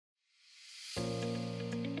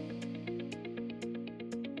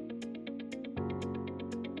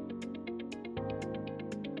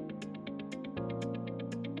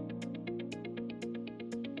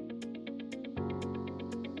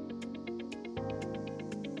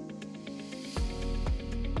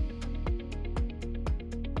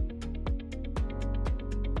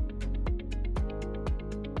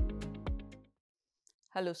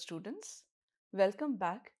Hello students, welcome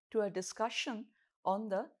back to a discussion on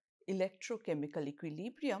the electrochemical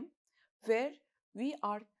equilibrium where we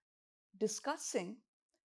are discussing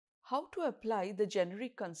how to apply the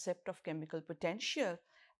generic concept of chemical potential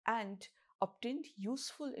and obtain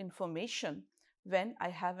useful information when I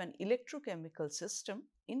have an electrochemical system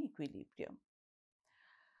in equilibrium.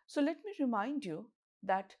 So let me remind you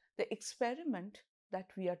that the experiment that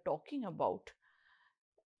we are talking about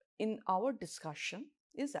in our discussion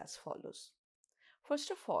is as follows.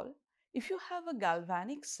 First of all, if you have a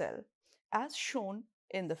galvanic cell as shown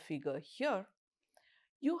in the figure here,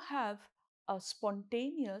 you have a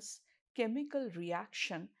spontaneous chemical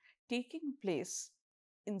reaction taking place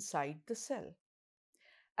inside the cell.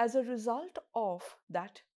 As a result of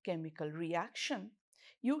that chemical reaction,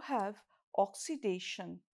 you have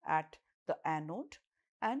oxidation at the anode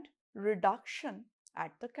and reduction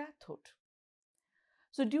at the cathode.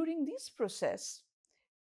 So during this process,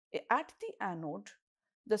 at the anode,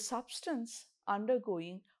 the substance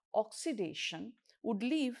undergoing oxidation would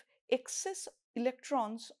leave excess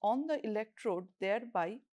electrons on the electrode,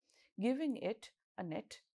 thereby giving it a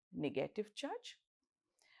net negative charge.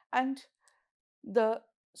 And the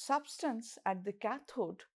substance at the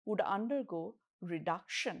cathode would undergo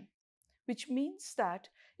reduction, which means that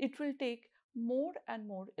it will take more and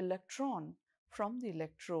more electron from the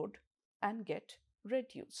electrode and get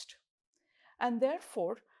reduced. And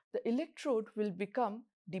therefore, the electrode will become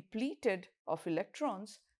depleted of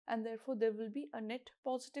electrons and therefore there will be a net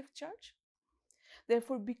positive charge.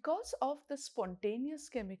 Therefore, because of the spontaneous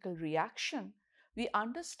chemical reaction, we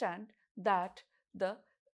understand that the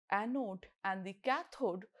anode and the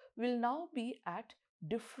cathode will now be at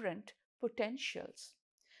different potentials.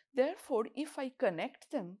 Therefore, if I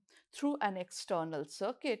connect them through an external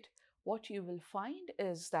circuit, what you will find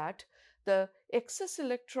is that the excess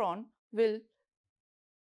electron will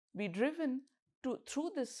be driven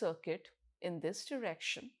through this circuit in this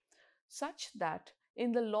direction, such that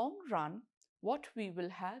in the long run, what we will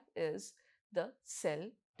have is the cell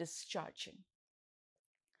discharging.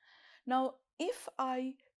 Now, if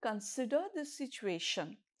I consider this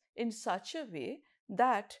situation in such a way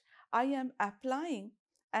that I am applying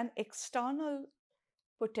an external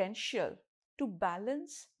potential to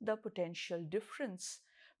balance the potential difference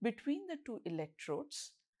between the two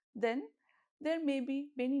electrodes, then there may be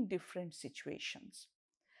many different situations.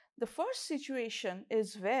 The first situation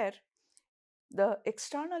is where the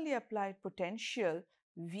externally applied potential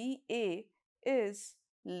VA is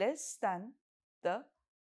less than the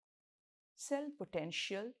cell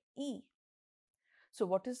potential E. So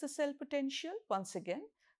what is the cell potential? Once again,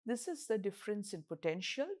 this is the difference in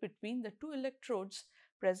potential between the two electrodes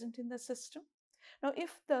present in the system. Now,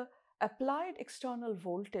 if the applied external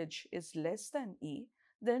voltage is less than E,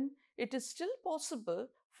 then it is still possible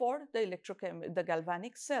for the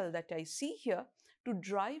galvanic cell that I see here to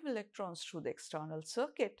drive electrons through the external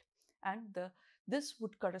circuit, and this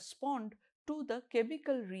would correspond to the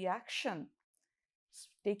chemical reaction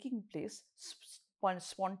taking place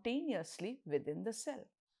spontaneously within the cell.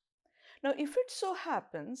 Now, if it so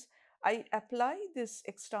happens I apply this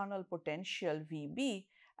external potential VB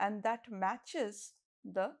and that matches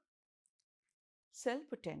the cell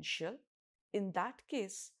potential, in that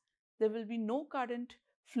case, there will be no current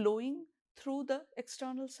flowing through the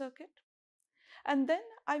external circuit. And then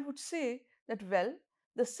I would say that, well,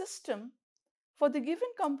 the system for the given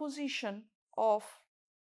composition of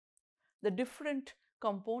the different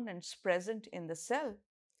components present in the cell,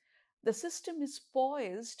 the system is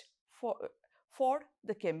poised for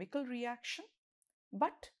the chemical reaction,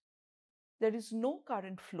 but there is no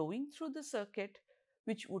current flowing through the circuit,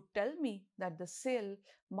 which would tell me that the cell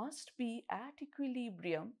must be at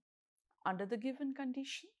equilibrium under the given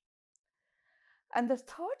condition. And the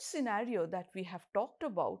third scenario that we have talked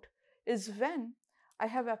about is when I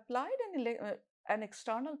have applied an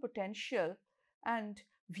external potential and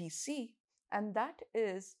Vc, and that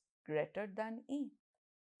is greater than E.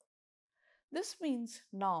 This means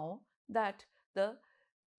now that the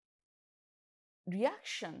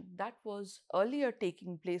reaction that was earlier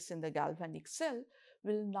taking place in the galvanic cell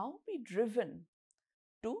will now be driven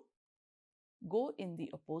to go in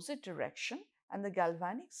the opposite direction, and the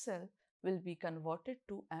galvanic cell will be converted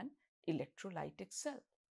to an electrolytic cell.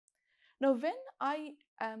 Now, when I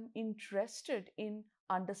am interested in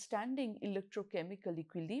understanding electrochemical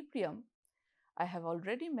equilibrium, I have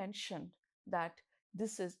already mentioned that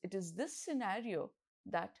it is this scenario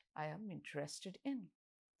that I am interested in.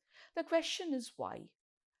 The question is why?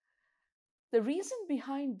 The reason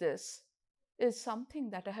behind this is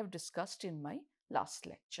something that I have discussed in my last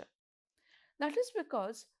lecture. That is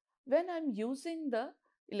because when I'm using the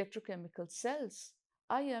electrochemical cells,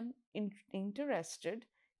 I am interested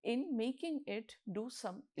in making it do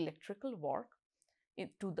some electrical work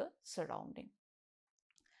to the surrounding.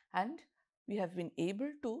 And we have been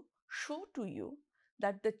able to show to you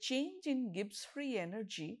that the change in Gibbs free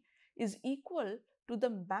energy is equal to the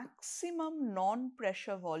maximum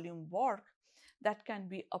non-pressure volume work that can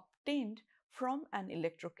be obtained from an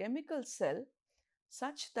electrochemical cell,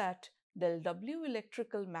 such that del W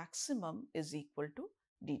electrical maximum is equal to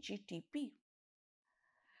dGTP.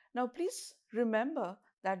 Now please remember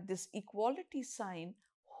that this equality sign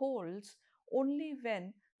holds only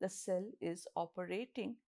when the cell is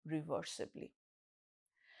operating reversibly.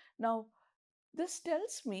 Now this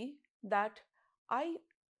tells me that I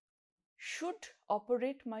should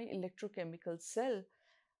operate my electrochemical cell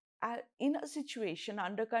in a situation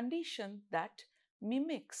under condition that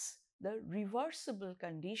mimics the reversible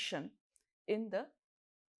condition in the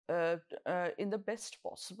best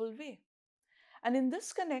possible way. And in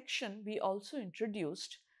this connection, we also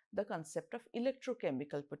introduced the concept of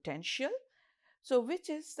electrochemical potential, so which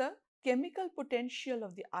is the chemical potential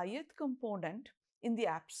of the ith component in the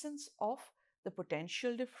absence of the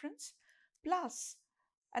potential difference, plus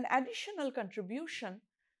an additional contribution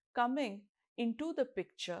coming into the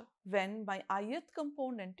picture when my ith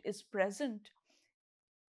component is present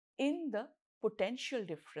in the potential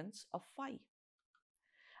difference of phi.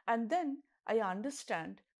 And then I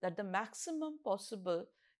understand that the maximum possible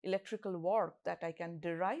electrical work that I can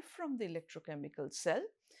derive from the electrochemical cell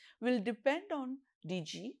will depend on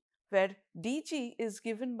dG, where dG is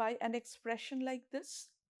given by an expression like this.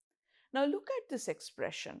 Now look at this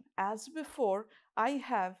expression. As before, I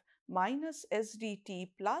have minus SdT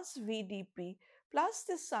plus VdP plus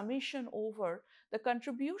this summation over the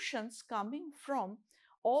contributions coming from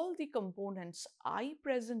all the components I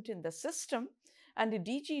present in the system, and the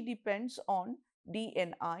dG depends on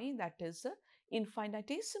dNi, that is the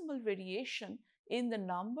infinitesimal variation in the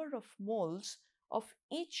number of moles of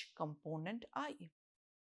each component I.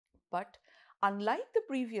 But unlike the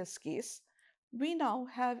previous case, we now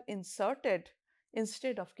have inserted,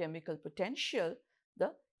 instead of chemical potential,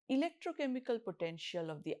 the electrochemical potential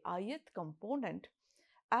of the ith component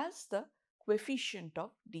as the coefficient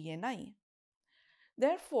of dNi.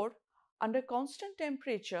 Therefore, under constant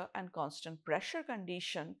temperature and constant pressure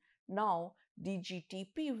condition, now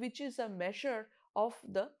dGTP, which is a measure of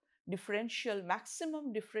the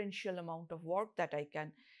maximum differential amount of work that I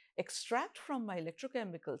can extract from my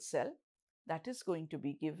electrochemical cell, that is going to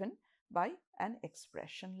be given by an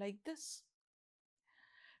expression like this.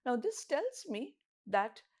 Now this tells me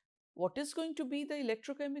that what is going to be the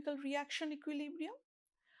electrochemical reaction equilibrium?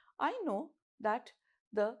 I know that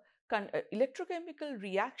the electrochemical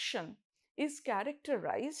reaction is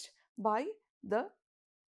characterized by the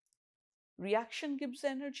reaction Gibbs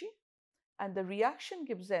energy, and the reaction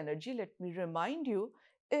Gibbs energy, let me remind you,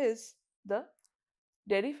 is the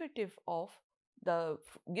derivative of the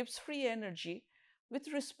Gibbs free energy with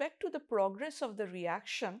respect to the progress of the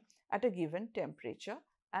reaction at a given temperature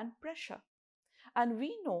and pressure. And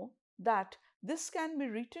we know that this can be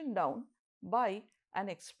written down by an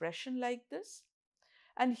expression like this.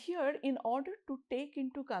 And here, in order to take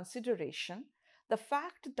into consideration the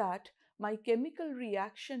fact that my chemical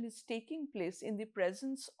reaction is taking place in the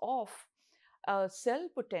presence of a cell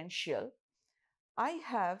potential, I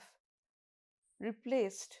have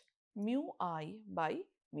replaced mu I by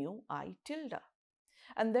mu I tilde.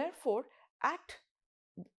 And therefore, at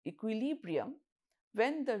equilibrium,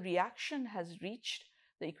 when the reaction has reached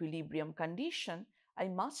the equilibrium condition, I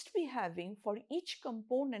must be having for each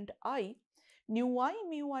component I mu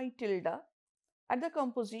I tilde at the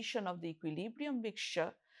composition of the equilibrium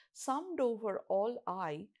mixture summed over all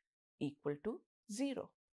I equal to 0.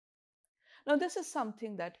 Now this is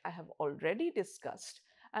something that I have already discussed,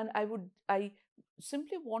 and I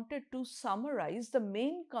simply wanted to summarize the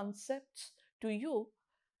main concepts to you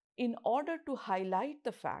in order to highlight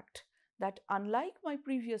the fact that unlike my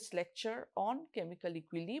previous lecture on chemical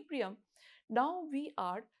equilibrium, now we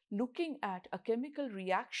are looking at a chemical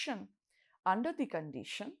reaction under the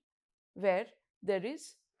condition where there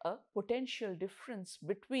is a potential difference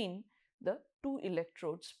between the two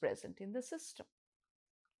electrodes present in the system.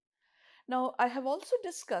 Now, I have also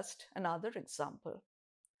discussed another example,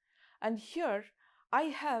 and here I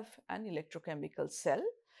have an electrochemical cell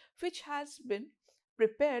which has been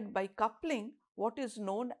prepared by coupling what is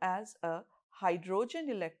known as a hydrogen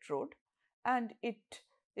electrode, and it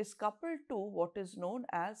is coupled to what is known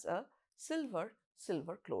as a silver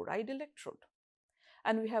chloride electrode.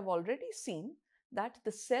 And we have already seen that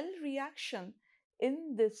the cell reaction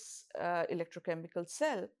in this electrochemical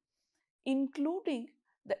cell, including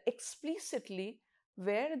the explicitly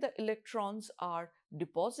where the electrons are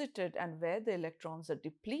deposited and where the electrons are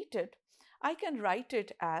depleted, I can write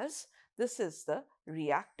it as this is the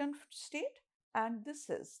reactant state and this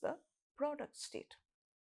is the product state.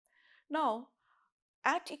 Now,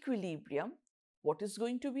 at equilibrium, what is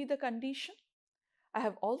going to be the condition? I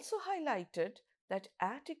have also highlighted that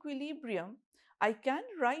at equilibrium, I can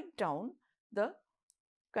write down the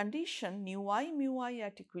condition mu I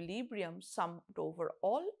at equilibrium summed over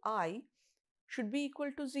all I should be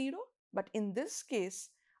equal to 0. But in this case,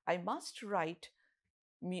 I must write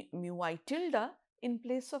mu I tilde in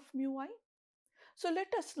place of mu I. So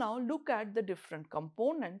let us now look at the different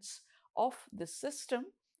components of this system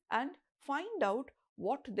and find out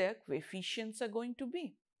what their coefficients are going to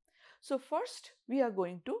be. So first we are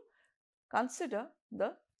going to consider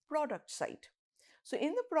the product side. So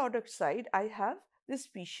in the product side, I have this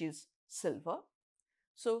species silver.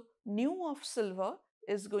 So nu of silver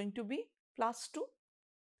is going to be +2.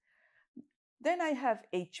 Then I have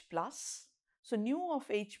H plus. So nu of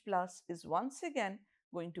H plus is once again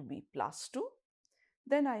going to be +2.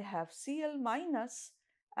 Then I have Cl minus,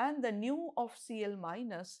 and the nu of Cl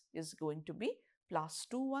minus is going to be +2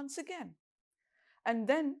 once again. And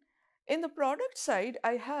then in the product side,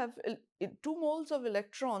 I have 2 moles of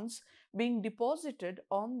electrons being deposited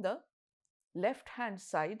on the left hand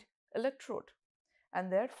side electrode.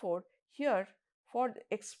 And therefore, here for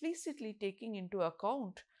explicitly taking into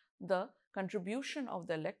account the contribution of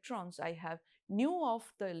the electrons, I have nu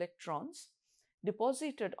of the electrons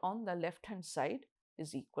deposited on the left hand side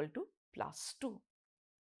is equal to +2.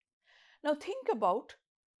 Now think about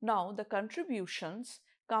now the contributions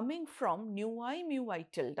coming from mu I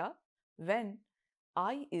tilde when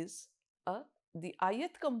I is the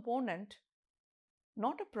ith component,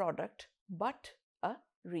 not a product but a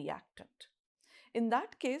reactant. In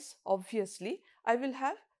that case, obviously, I will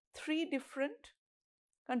have 3 different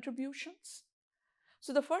contributions.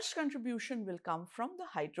 So the first contribution will come from the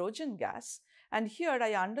hydrogen gas, and here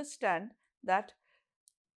I understand that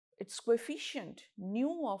its coefficient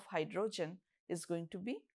nu of hydrogen is going to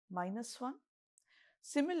be -1.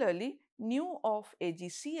 Similarly, nu of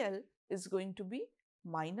AgCl is going to be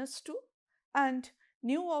 -2, and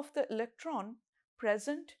nu of the electron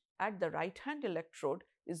present at the right hand electrode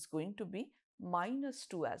is going to be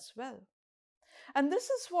 -2 as well. And this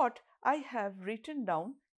is what I have written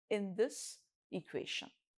down in this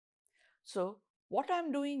equation. So what I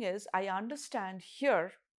am doing is I understand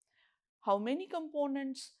here how many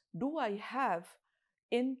components do I have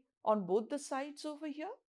on both the sides over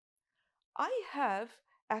here. I have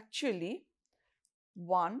actually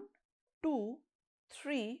 1, 2,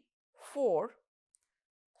 3, 4,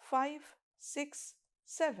 5, 6,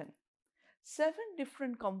 7. 7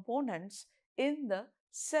 different components in the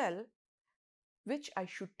cell which I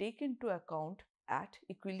should take into account at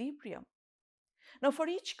equilibrium. Now for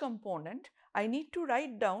each component, I need to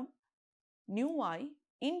write down nu I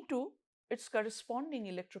into its corresponding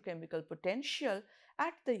electrochemical potential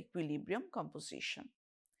at the equilibrium composition.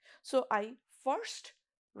 So I first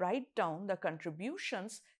write down the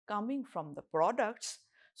contributions coming from the products.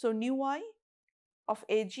 So nu I of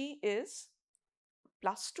Ag is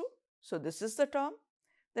 +2. So this is the term.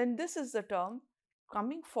 Then this is the term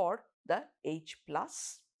coming for the H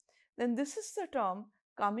plus. Then this is the term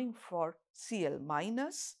coming for Cl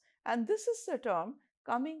minus, and this is the term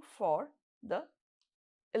coming for the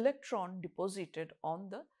electron deposited on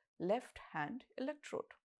the left hand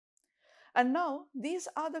electrode. And now these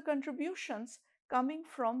are the contributions coming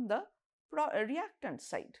from the reactant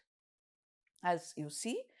side. As you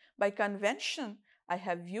see, by convention, I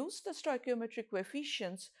have used the stoichiometric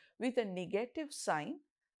coefficients with a negative sign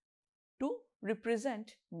to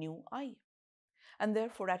represent nu I. And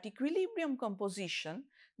therefore, at equilibrium composition,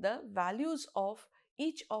 the values of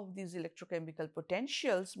each of these electrochemical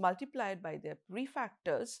potentials multiplied by their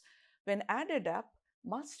prefactors, when added up,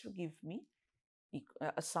 must give me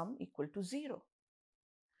a sum equal to 0.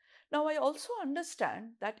 Now, I also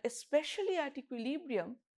understand that especially at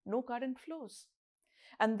equilibrium, no current flows.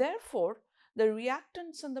 And therefore, the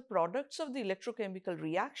reactants and the products of the electrochemical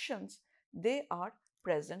reactions, they are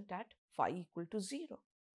present at phi equal to 0.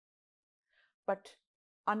 But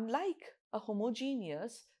unlike a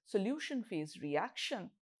homogeneous solution phase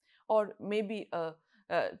reaction, or maybe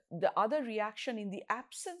the other reaction in the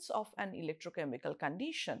absence of an electrochemical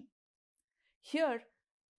condition, here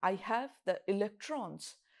I have the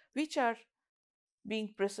electrons which are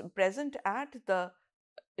being present at the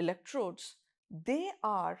electrodes. They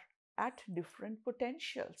are at different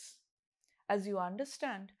potentials. As you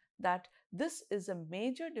understand that this is a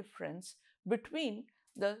major difference between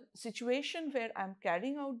the situation where I'm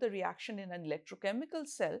carrying out the reaction in an electrochemical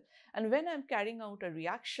cell and when I'm carrying out a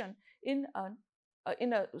reaction in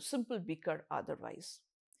a simple beaker otherwise.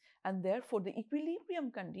 And therefore, the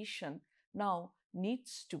equilibrium condition now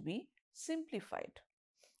needs to be simplified.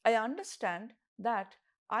 I understand that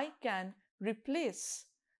I can replace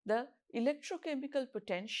the electrochemical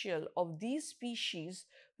potential of these species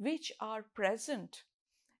which are present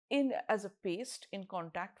as a paste in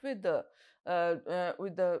contact with the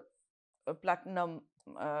platinum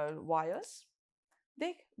wires.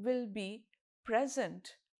 They will be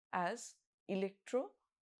present as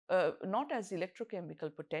not as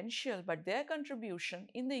electrochemical potential, but their contribution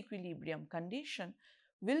in the equilibrium condition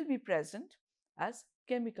will be present as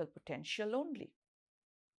chemical potential only.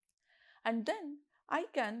 And then I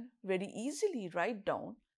can very easily write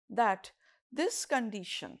down that this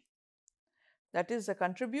condition, that is the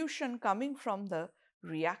contribution coming from the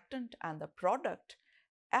reactant and the product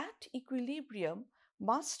at equilibrium,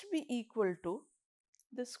 must be equal to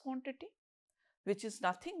this quantity, which is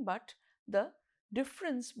nothing but the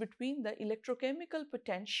difference between the electrochemical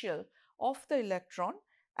potential of the electron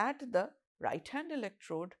at the right hand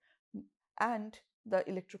electrode and the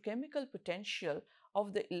electrochemical potential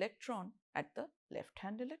of the electron at the left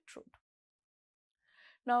hand electrode.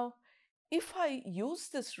 Now, if I use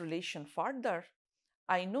this relation further,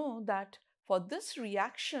 I know that for this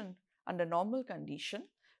reaction under normal condition,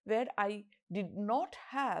 where I did not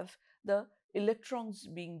have the electrons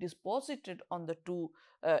being deposited on the two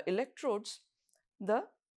electrodes, the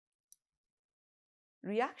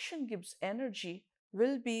reaction Gibbs energy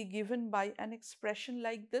will be given by an expression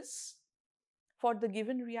like this for the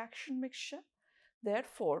given reaction mixture.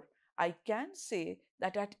 Therefore, I can say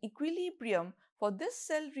that at equilibrium for this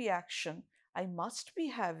cell reaction, I must be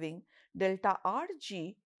having delta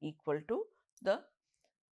Rg equal to the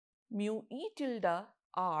mu E tilde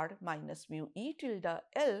R minus mu E tilde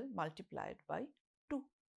L multiplied by 2.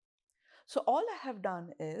 So all I have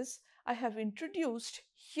done is I have introduced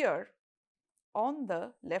here on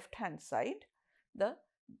the left hand side the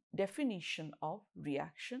definition of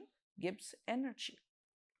reaction Gibbs energy.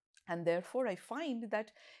 And therefore, I find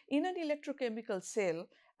that in an electrochemical cell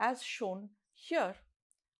as shown here,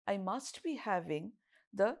 I must be having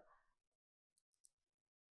the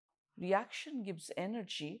reaction Gibbs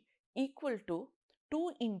energy equal to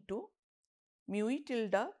 2 into mu E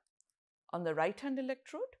tilde on the right hand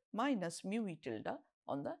electrode minus mu E tilde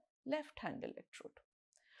on the left hand electrode.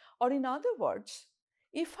 Or in other words,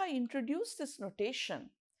 if I introduce this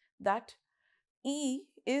notation that E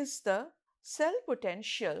is the cell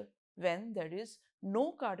potential when there is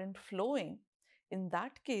no current flowing, in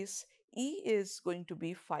that case E is going to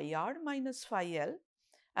be phi r minus phi L,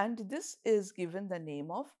 and this is given the name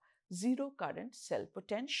of zero current cell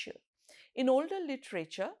potential. In older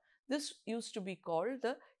literature, this used to be called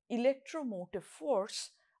the electromotive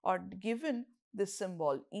force or given the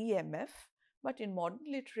symbol EMF, but in modern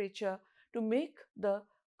literature, to make the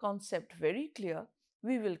concept very clear,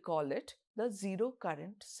 we will call it the zero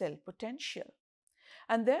current cell potential.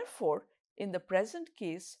 And therefore, in the present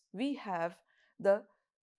case, we have the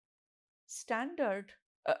standard,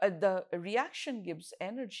 the reaction Gibbs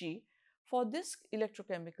energy for this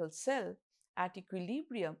electrochemical cell at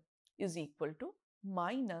equilibrium is equal to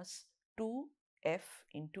minus 2F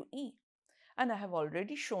into E. And I have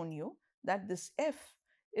already shown you that this F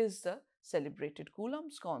is the celebrated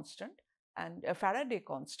Coulomb's constant and a Faraday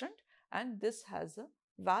constant, and this has a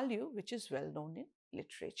value which is well known in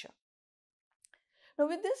literature. Now,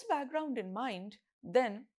 with this background in mind,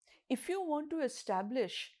 then if you want to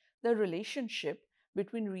establish the relationship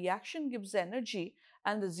between reaction Gibbs energy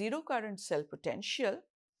and the zero current cell potential,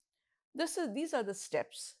 these are the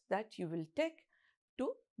steps that you will take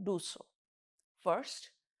to do so. First,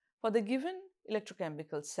 for the given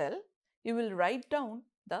electrochemical cell, you will write down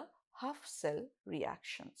the half cell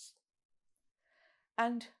reactions.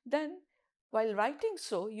 And then while writing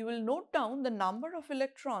so, you will note down the number of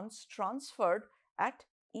electrons transferred at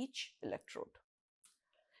each electrode.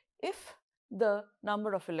 If the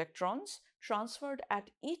number of electrons transferred at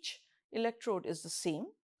each electrode is the same,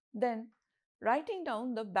 then writing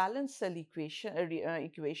down the balance cell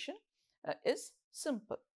equation is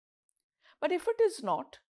simple. But if it is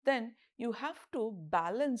not, then you have to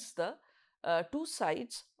balance the two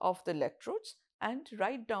sides of the electrodes and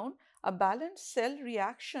write down a balanced cell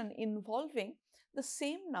reaction involving the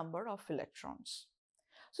same number of electrons.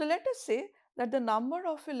 So let us say that the number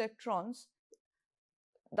of electrons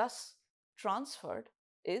thus transferred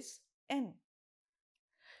is n.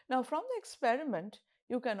 Now, from the experiment,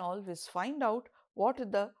 you can always find out what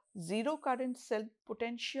the zero current cell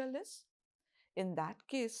potential is. in that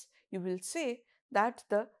case, you will say that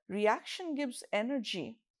the reaction Gibbs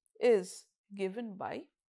energy is given by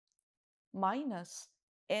minus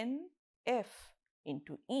NF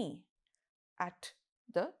into E at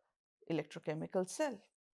the electrochemical cell.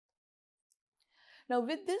 Now,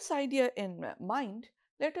 with this idea in mind,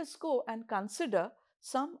 let us go and consider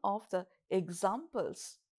some of the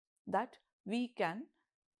examples that we can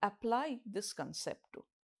apply this concept to.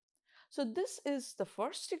 So, this is the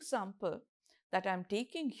first example that I am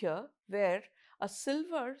taking here, where a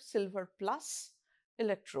silver plus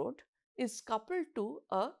electrode is coupled to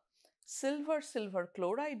a silver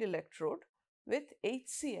chloride electrode with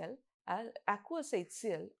HCl, aqueous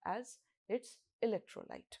HCl as its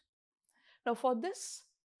electrolyte. Now, for this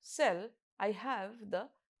cell, I have the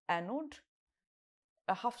anode,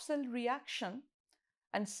 a half cell reaction,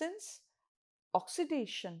 and since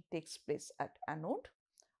oxidation takes place at anode,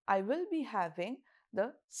 I will be having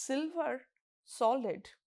the silver solid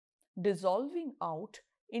dissolving out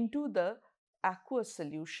into the aqueous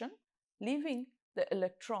solution, leaving the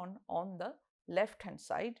electron on the left hand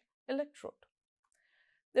side electrode.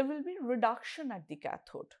 There will be reduction at the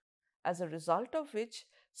cathode, as a result of which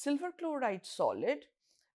silver chloride solid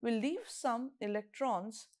will leave some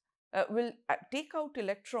electrons, will take out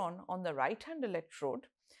electron on the right hand electrode,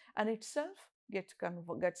 and itself gets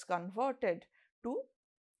converted to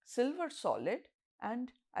silver solid,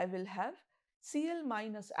 and I will have Cl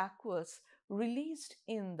minus aqueous released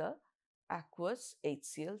in the aqueous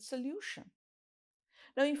HCl solution.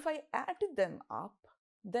 Now, if I add them up,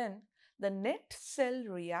 then the net cell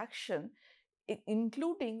reaction,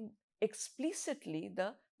 including explicitly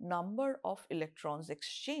the number of electrons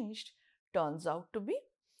exchanged, turns out to be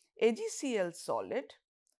AgCl solid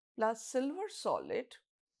plus silver solid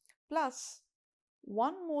plus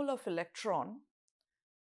 1 mole of electron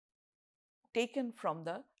taken from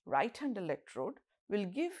the right hand electrode will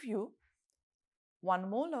give you 1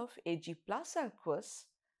 mole of Ag plus aqueous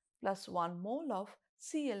plus 1 mole of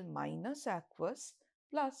Cl minus aqueous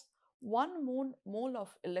plus 1 mole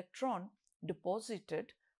of electron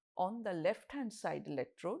deposited on the left hand side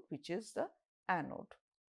electrode, which is the anode.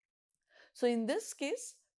 So, in this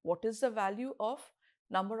case, what is the value of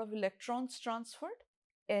number of electrons transferred?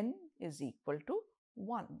 N is equal to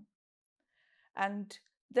 1. And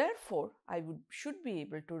therefore, I should be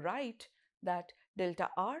able to write that delta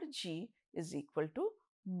Rg is equal to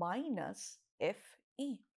minus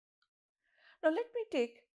Fe. Now, let me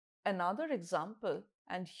take another example,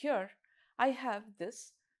 and here I have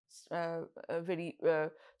this very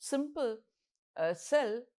simple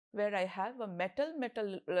cell where I have a metal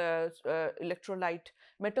electrolyte,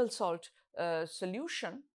 metal salt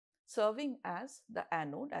solution serving as the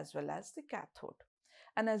anode as well as the cathode.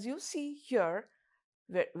 And as you see here,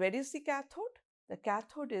 where is the cathode? The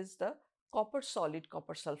cathode is the copper solid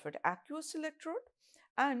copper sulfate aqueous electrode,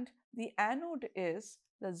 and the anode is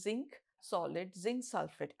the zinc solid zinc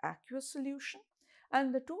sulfate aqueous solution,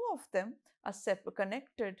 and the two of them are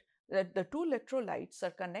connected, the two electrolytes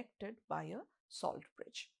are connected by a salt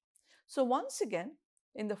bridge. So, once again,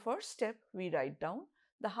 in the first step, we write down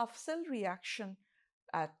the half cell reaction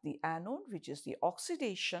at the anode, which is the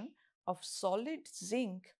oxidation of solid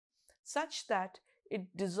zinc such that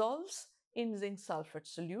it dissolves in zinc sulfate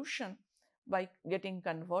solution by getting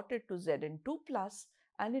converted to Zn2 plus,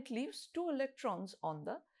 and it leaves 2 electrons on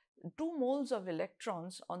the 2 moles of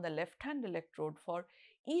electrons on the left hand electrode for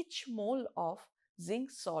each mole of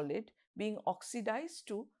zinc solid being oxidized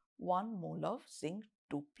to 1 mole of zinc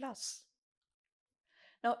 2 plus.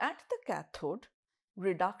 Now, at the cathode,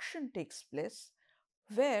 reduction takes place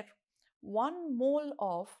where 1 mole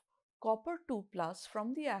of copper 2 plus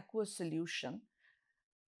from the aqueous solution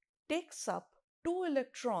takes up 2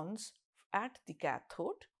 electrons at the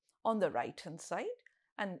cathode on the right hand side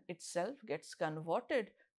and itself gets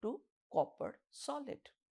converted to copper solid.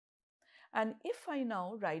 And if I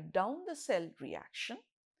now write down the cell reaction,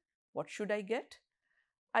 what should I get?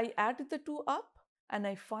 I add the two up and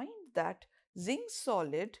I find that zinc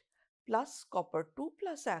solid plus copper 2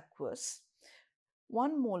 plus aqueous,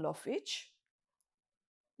 1 mole of which,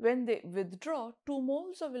 when they withdraw 2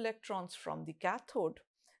 moles of electrons from the cathode,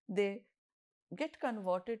 they get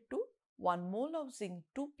converted to 1 mole of zinc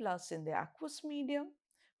 2 plus in the aqueous medium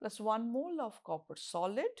plus 1 mole of copper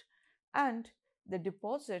solid, and they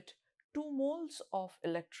deposit 2 moles of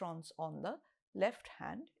electrons on the left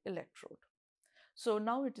hand electrode. So,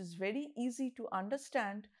 now it is very easy to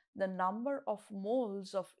understand the number of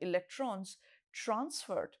moles of electrons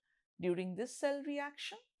transferred during this cell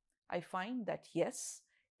reaction. I find that yes,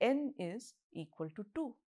 N is equal to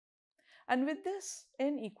 2. And with this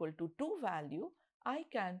N equal to 2 value, I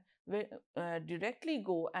can directly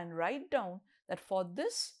go and write down that for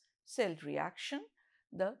this cell reaction,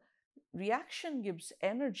 the reaction gives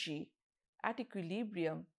energy at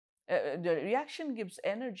equilibrium, the reaction gives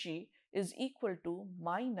energy is equal to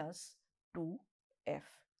minus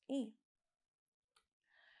 2Fe.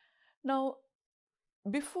 Now,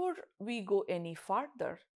 before we go any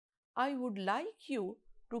further, I would like you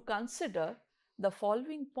to consider the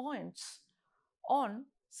following points on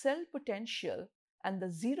cell potential and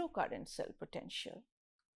the zero current cell potential.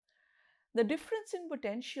 The difference in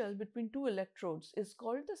potential between two electrodes is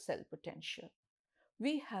called the cell potential.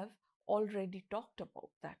 We have already talked about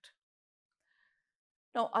that.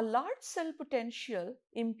 Now, a large cell potential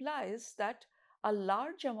implies that a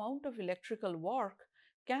large amount of electrical work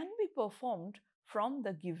can be performed from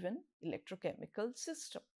the given electrochemical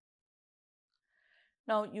system.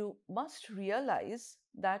 Now, you must realize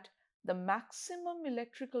that the maximum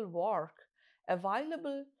electrical work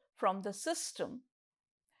available from the system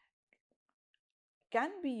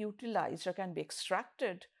can be utilized or can be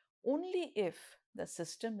extracted only if the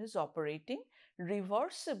system is operating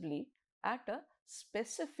reversibly at a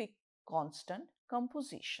specific constant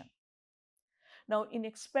composition. Now, in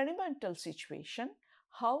experimental situation,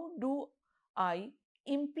 how do I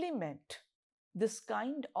implement this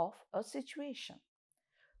kind of a situation?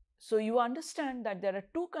 So you understand that there are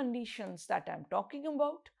two conditions that I'm talking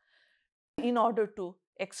about. In order to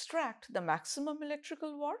extract the maximum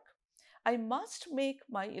electrical work, I must make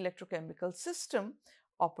my electrochemical system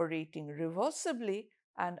operating reversibly,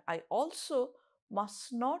 and I also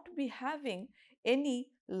must not be having any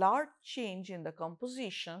large change in the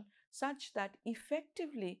composition such that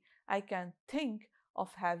effectively I can think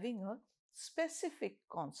of having a specific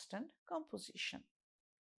constant composition.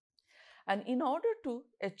 And in order to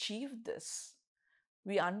achieve this,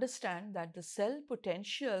 we understand that the cell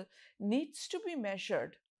potential needs to be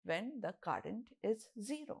measured when the current is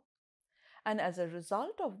zero. And as a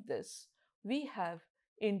result of this, we have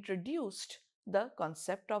introduced the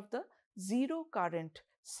concept of the zero current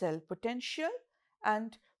cell potential,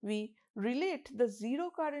 and we relate the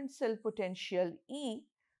zero current cell potential E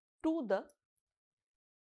to the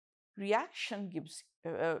reaction gives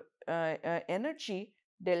energy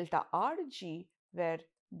delta Rg, where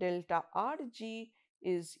delta Rg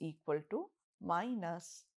is equal to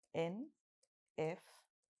minus NFE.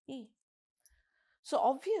 So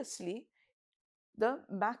obviously, the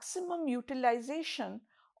maximum utilization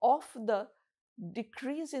of the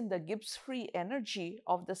decrease in the Gibbs free energy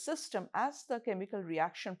of the system as the chemical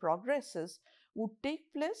reaction progresses would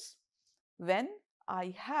take place when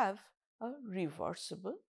I have a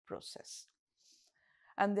reversible process.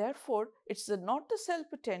 And therefore, it's not the cell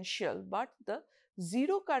potential but the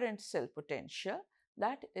zero current cell potential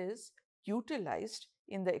that is utilized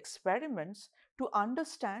in the experiments to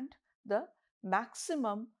understand the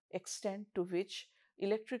maximum extent to which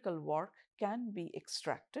electrical work can be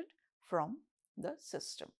extracted from the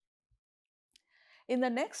system. In the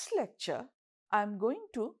next lecture, I am going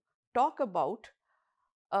to talk about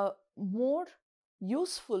a more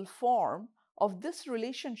useful form of this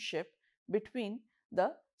relationship between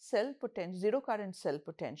the zero current cell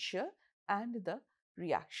potential and the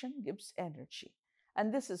reaction Gibbs energy.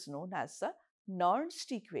 And this is known as the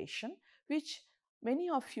Nernst equation, which many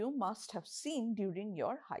of you must have seen during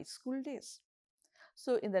your high school days.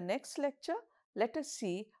 So in the next lecture, let us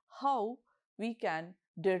see how we can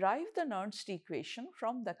derive the Nernst equation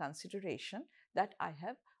from the consideration that I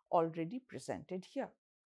have already presented here.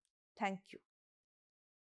 Thank you.